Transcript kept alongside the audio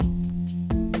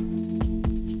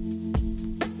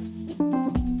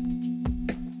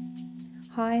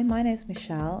Hi, my name is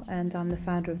Michelle, and I'm the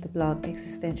founder of the blog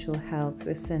Existential Hell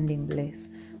to Ascending Bliss,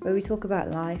 where we talk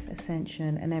about life,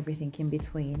 ascension, and everything in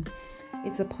between.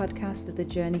 It's a podcast of the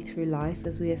journey through life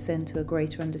as we ascend to a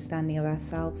greater understanding of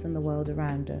ourselves and the world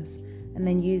around us, and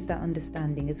then use that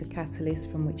understanding as a catalyst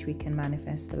from which we can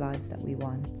manifest the lives that we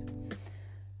want.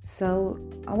 So,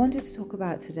 I wanted to talk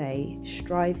about today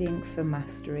striving for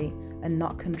mastery and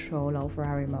not control over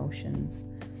our emotions.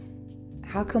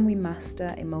 How can we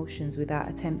master emotions without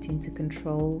attempting to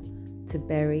control, to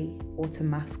bury, or to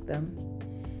mask them?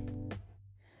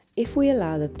 If we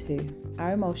allow them to,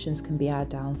 our emotions can be our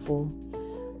downfall.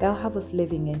 They'll have us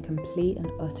living in complete and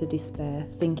utter despair,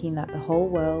 thinking that the whole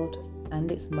world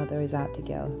and its mother is out to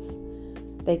get us.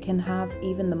 They can have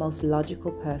even the most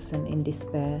logical person in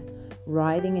despair,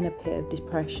 writhing in a pit of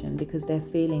depression because their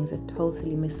feelings are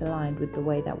totally misaligned with the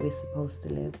way that we're supposed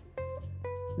to live.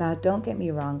 Now, don't get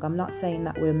me wrong, I'm not saying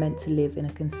that we're meant to live in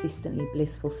a consistently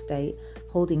blissful state,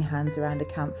 holding hands around a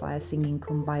campfire singing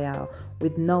Kumbaya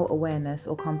with no awareness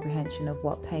or comprehension of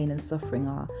what pain and suffering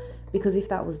are, because if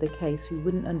that was the case, we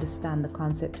wouldn't understand the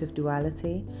concept of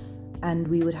duality and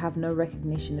we would have no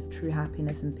recognition of true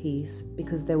happiness and peace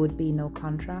because there would be no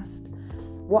contrast.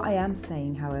 What I am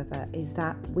saying, however, is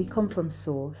that we come from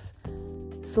Source.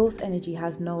 Source energy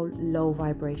has no low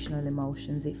vibrational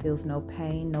emotions. It feels no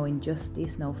pain, no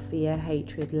injustice, no fear,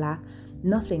 hatred, lack,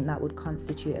 nothing that would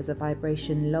constitute as a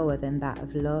vibration lower than that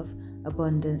of love,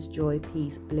 abundance, joy,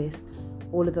 peace, bliss,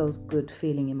 all of those good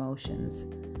feeling emotions.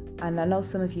 And I know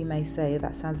some of you may say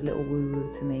that sounds a little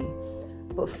woo-woo to me,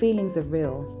 but feelings are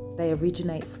real. They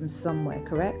originate from somewhere,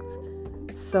 correct?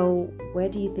 So where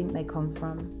do you think they come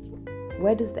from?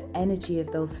 Where does the energy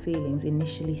of those feelings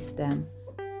initially stem?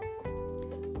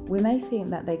 We may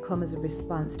think that they come as a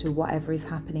response to whatever is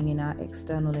happening in our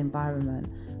external environment,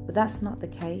 but that's not the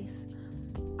case.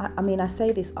 I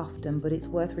say this often, but it's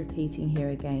worth repeating here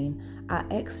again. Our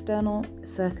external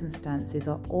circumstances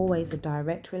are always a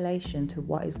direct relation to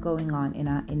what is going on in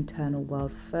our internal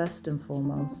world, first and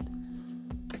foremost.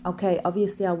 Okay,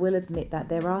 obviously I will admit that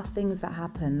there are things that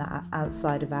happen that are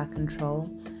outside of our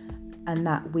control, and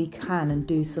that we can and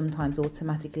do sometimes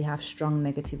automatically have strong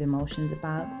negative emotions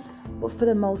about. But for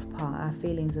the most part, our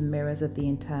feelings are mirrors of the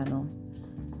internal.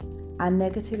 Our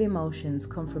negative emotions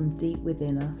come from deep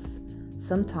within us.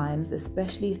 Sometimes,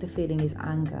 especially if the feeling is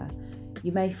anger,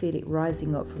 you may feel it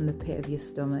rising up from the pit of your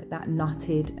stomach, that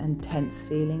knotted and tense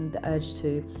feeling, the urge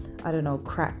to,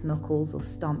 crack knuckles or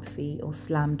stomp feet or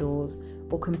slam doors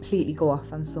or completely go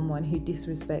off on someone who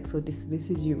disrespects or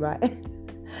dismisses you, right?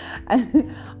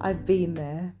 And I've been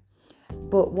there.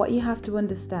 But what you have to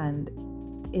understand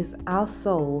is our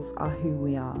souls are who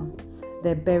we are.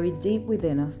 They're buried deep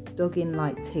within us, dug in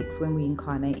like ticks when we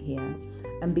incarnate here.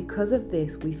 And because of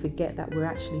this, we forget that we're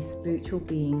actually spiritual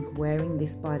beings wearing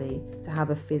this body to have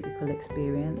a physical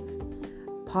experience.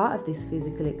 Part of this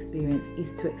physical experience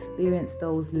is to experience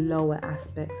those lower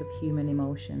aspects of human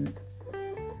emotions.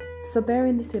 So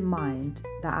bearing this in mind,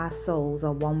 that our souls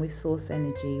are one with Source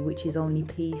energy, which is only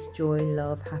peace, joy,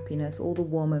 love, happiness, all the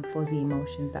warm and fuzzy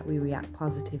emotions that we react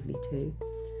positively to.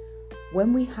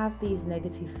 When we have these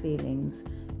negative feelings,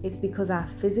 it's because our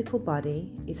physical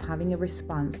body is having a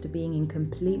response to being in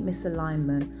complete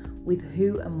misalignment with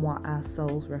who and what our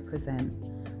souls represent.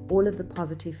 All of the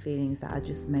positive feelings that I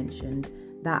just mentioned,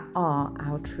 that are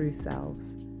our true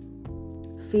selves.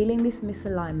 Feeling this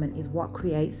misalignment is what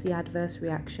creates the adverse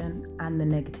reaction and the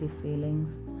negative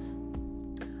feelings.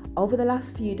 Over the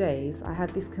last few days, I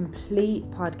had this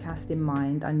complete podcast in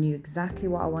mind. I knew exactly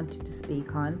what I wanted to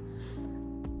speak on.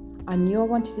 I knew I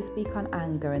wanted to speak on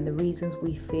anger and the reasons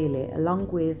we feel it, along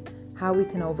with how we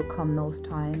can overcome those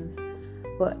times.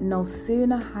 But no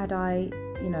sooner had I,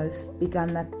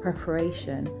 begun that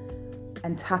preparation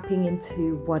and tapping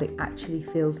into what it actually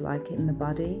feels like in the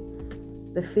body,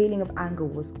 the feeling of anger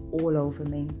was all over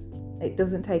me. It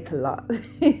doesn't take a lot.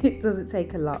 It doesn't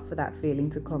take a lot for that feeling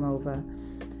to come over.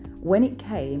 When it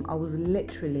came, I was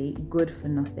literally good for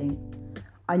nothing.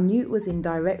 I knew it was in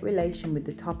direct relation with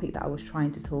the topic that I was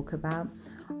trying to talk about.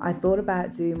 I thought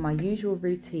about doing my usual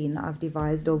routine that I've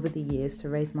devised over the years to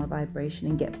raise my vibration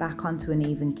and get back onto an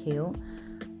even keel.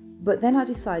 But then I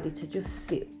decided to just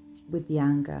sit with the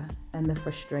anger and the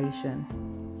frustration.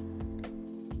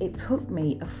 It took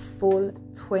me a full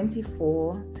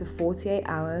 24 to 48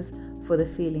 hours for the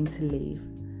feeling to leave,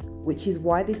 which is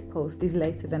why this post is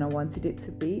later than I wanted it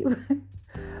to be.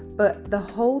 But the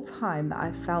whole time that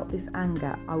I felt this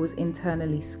anger, I was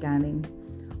internally scanning.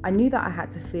 I knew that I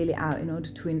had to feel it out in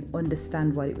order to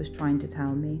understand what it was trying to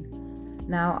tell me.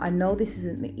 Now, I know this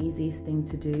isn't the easiest thing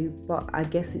to do, but I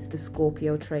guess it's the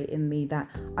Scorpio trait in me that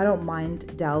I don't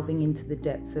mind delving into the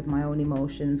depths of my own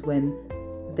emotions when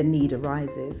the need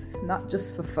arises, not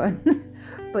just for fun.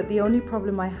 But the only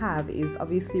problem I have is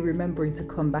obviously remembering to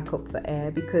come back up for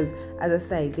air, because as I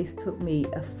say, this took me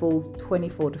a full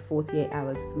 24 to 48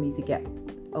 hours for me to get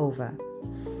over.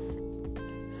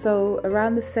 So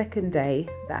around the second day,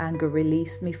 the anger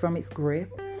released me from its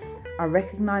grip. I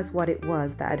recognized what it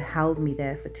was that had held me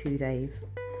there for 2 days.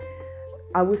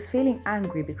 I was feeling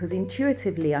angry because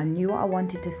intuitively I knew what I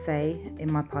wanted to say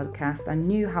in my podcast. I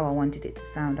knew how I wanted it to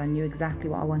sound. I knew exactly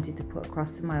what I wanted to put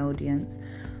across to my audience.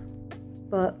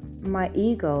 But my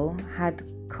ego had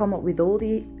come up with all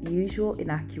the usual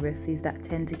inaccuracies that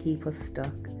tend to keep us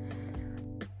stuck.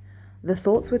 The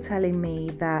thoughts were telling me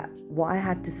that what I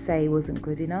had to say wasn't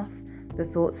good enough. The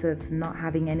thoughts of not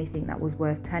having anything that was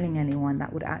worth telling anyone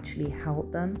that would actually help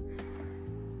them.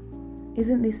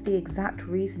 Isn't this the exact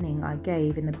reasoning I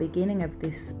gave in the beginning of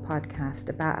this podcast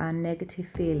about our negative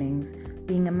feelings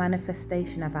being a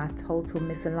manifestation of our total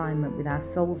misalignment with our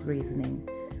soul's reasoning,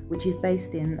 which is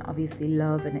based in obviously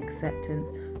love and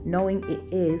acceptance, knowing it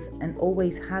is and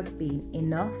always has been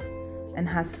enough and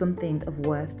has something of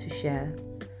worth to share.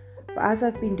 But as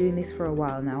I've been doing this for a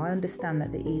while now, I understand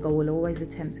that the ego will always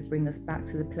attempt to bring us back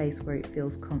to the place where it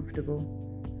feels comfortable.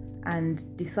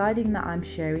 And deciding that I'm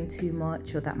sharing too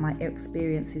much, or that my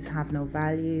experiences have no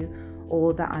value,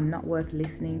 or that I'm not worth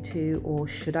listening to, or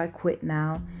should I quit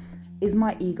now, is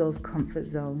my ego's comfort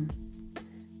zone.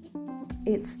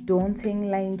 It's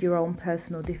daunting laying your own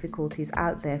personal difficulties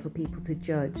out there for people to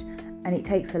judge, and it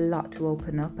takes a lot to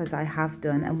open up, as I have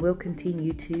done and will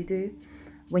continue to do,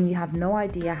 when you have no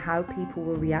idea how people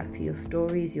will react to your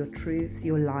stories, your truths,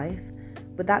 your life.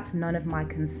 But that's none of my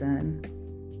concern.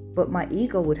 But my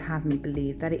ego would have me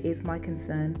believe that it is my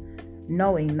concern,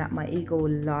 knowing that my ego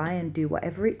will lie and do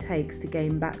whatever it takes to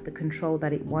gain back the control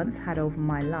that it once had over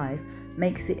my life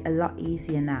makes it a lot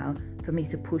easier now for me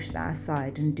to push that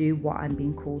aside and do what I'm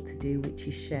being called to do, which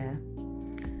is share.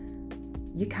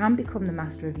 You can become the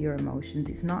master of your emotions.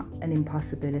 It's not an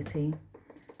impossibility.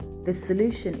 The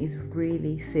solution is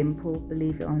really simple,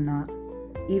 believe it or not,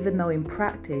 even though in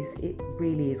practice it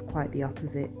really is quite the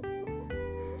opposite.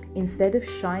 Instead of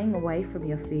shying away from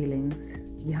your feelings,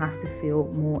 you have to feel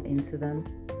more into them.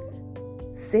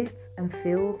 Sit and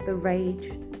feel the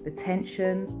rage, the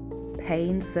tension,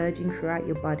 pain surging throughout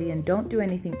your body, and don't do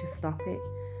anything to stop it.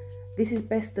 This is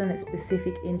best done at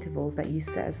specific intervals that you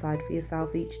set aside for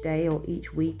yourself each day or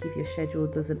each week if your schedule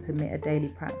doesn't permit a daily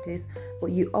practice,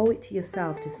 but you owe it to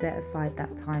yourself to set aside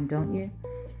that time, don't you?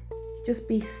 Just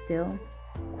be still,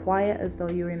 quiet as though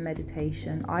you're in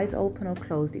meditation, eyes open or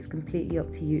closed, it's completely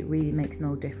up to you, it really makes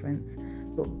no difference,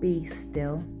 but be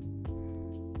still.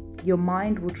 Your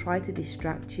mind will try to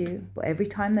distract you, but every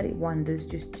time that it wanders,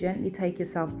 just gently take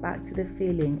yourself back to the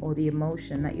feeling or the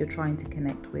emotion that you're trying to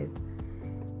connect with.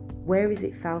 Where is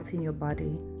it felt in your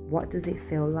body? What does it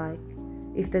feel like?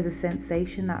 If there's a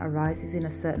sensation that arises in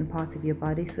a certain part of your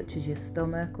body, such as your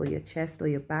stomach or your chest or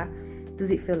your back,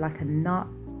 does it feel like a knot,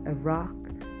 a rock,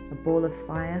 a ball of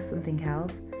fire, something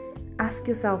else? Ask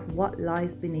yourself what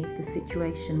lies beneath the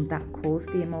situation that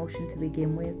caused the emotion to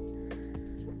begin with.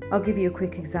 I'll give you a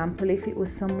quick example. If it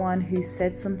was someone who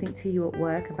said something to you at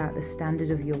work about the standard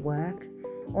of your work,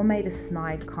 or made a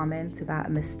snide comment about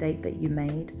a mistake that you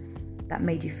made, that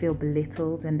made you feel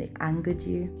belittled and it angered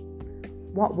you.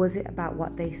 What was it about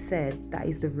what they said that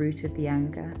is the root of the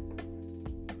anger?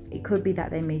 It could be that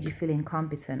they made you feel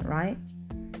incompetent, right?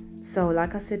 So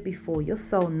like I said before, your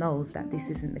soul knows that this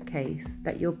isn't the case,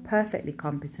 that you're perfectly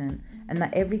competent and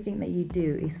that everything that you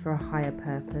do is for a higher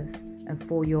purpose and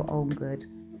for your own good.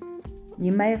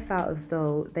 You may have felt as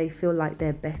though they feel like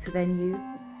they're better than you,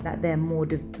 that they're more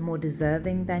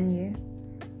deserving than you,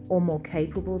 or more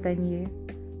capable than you.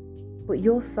 But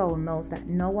your soul knows that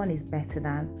no one is better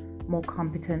than, more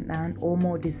competent than, or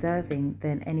more deserving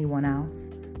than anyone else.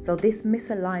 So this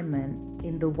misalignment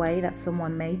in the way that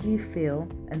someone made you feel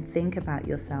and think about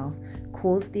yourself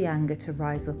caused the anger to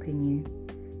rise up in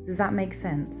you. Does that make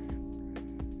sense?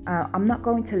 I'm not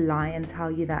going to lie and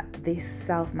tell you that this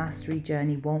self-mastery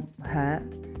journey won't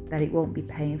hurt, that it won't be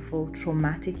painful,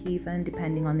 traumatic even,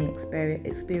 depending on the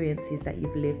experiences that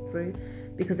you've lived through,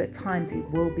 because at times it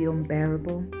will be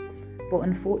unbearable. But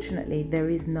unfortunately, there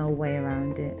is no way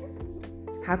around it.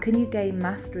 How can you gain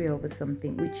mastery over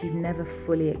something which you've never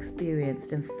fully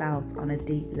experienced and felt on a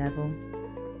deep level?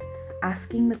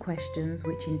 Asking the questions,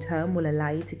 which in turn will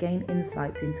allow you to gain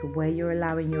insights into where you're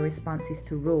allowing your responses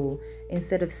to rule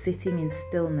instead of sitting in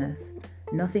stillness,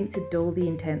 nothing to dull the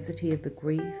intensity of the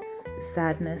grief, the the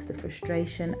sadness, the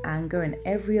frustration, anger, and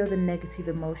every other negative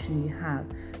emotion you have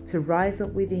to rise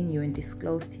up within you and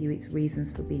disclose to you its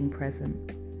reasons for being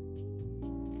present.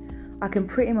 I can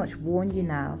pretty much warn you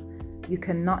now, you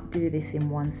cannot do this in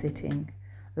one sitting.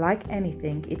 Like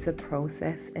anything, it's a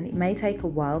process, and it may take a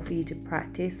while for you to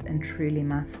practice and truly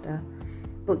master.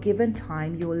 But given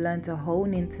time, you will learn to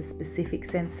hone into specific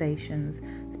sensations,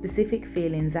 specific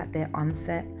feelings at their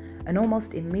onset, and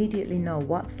almost immediately know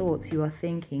what thoughts you are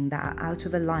thinking that are out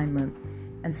of alignment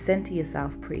and center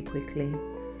yourself pretty quickly.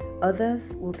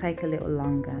 Others will take a little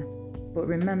longer. But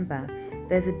remember,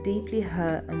 there's a deeply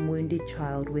hurt and wounded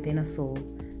child within us all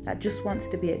that just wants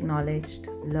to be acknowledged,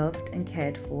 loved, and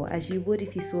cared for as you would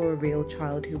if you saw a real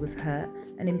child who was hurt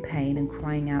and in pain and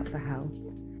crying out for help.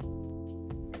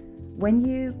 When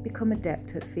you become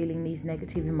adept at feeling these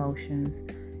negative emotions,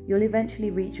 you'll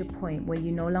eventually reach a point where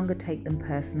you no longer take them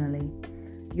personally.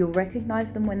 You'll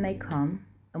recognize them when they come,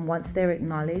 and once they're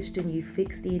acknowledged and you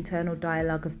fix the internal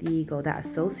dialogue of the ego that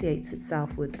associates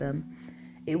itself with them,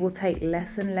 it will take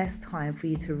less and less time for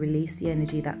you to release the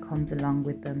energy that comes along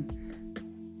with them,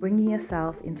 bringing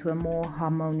yourself into a more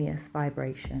harmonious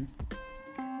vibration.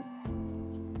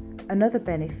 Another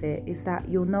benefit is that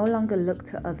you'll no longer look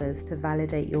to others to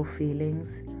validate your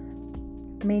feelings,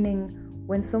 meaning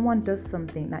when someone does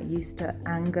something that used to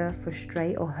anger,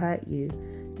 frustrate, or hurt you,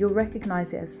 you'll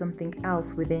recognize it as something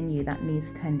else within you that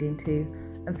needs tending to,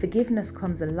 and forgiveness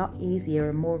comes a lot easier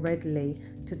and more readily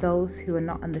to those who are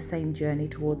not on the same journey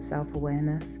towards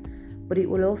self-awareness. But it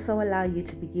will also allow you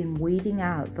to begin weeding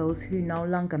out those who no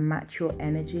longer match your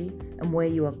energy and where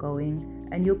you are going,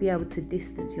 and you'll be able to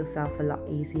distance yourself a lot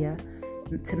easier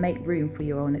to make room for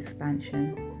your own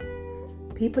expansion.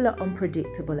 People are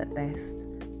unpredictable at best,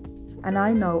 and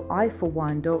I know I, for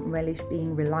one, don't relish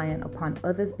being reliant upon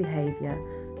others' behavior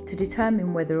to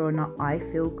determine whether or not I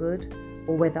feel good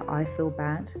or whether I feel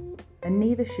bad, and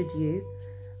neither should you.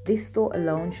 This thought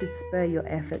alone should spur your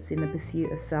efforts in the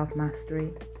pursuit of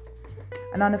self-mastery.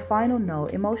 And on a final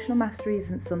note, emotional mastery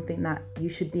isn't something that you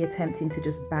should be attempting to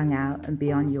just bang out and be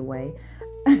on your way.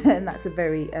 And that's a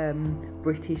very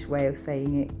British way of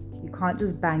saying it. You can't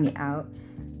just bang it out.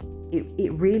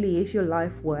 It really is your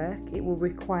life work. It will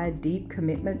require deep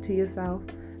commitment to yourself,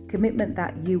 commitment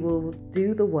that you will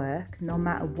do the work no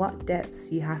matter what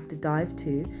depths you have to dive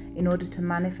to in order to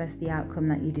manifest the outcome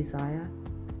that you desire.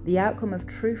 The outcome of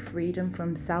true freedom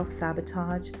from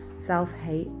self-sabotage,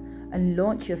 self-hate, and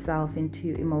launch yourself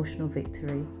into emotional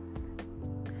victory.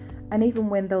 And even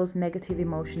when those negative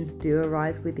emotions do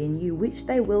arise within you, which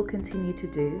they will continue to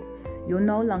do, you'll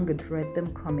no longer dread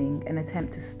them coming and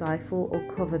attempt to stifle or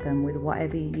cover them with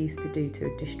whatever you used to do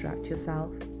to distract yourself.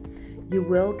 You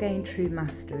will gain true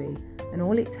mastery, and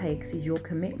all it takes is your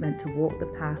commitment to walk the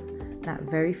path that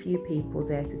very few people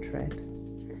dare to tread.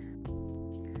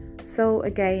 So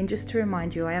again, just to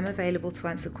remind you, I am available to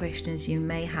answer questions you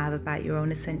may have about your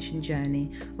own ascension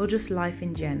journey or just life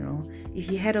in general.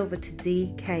 If you head over to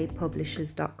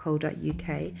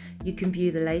dkpublishers.co.uk, you can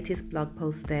view the latest blog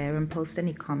post there and post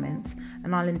any comments,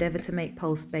 and I'll endeavour to make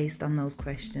posts based on those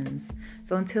questions.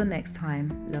 So until next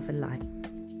time, love and light.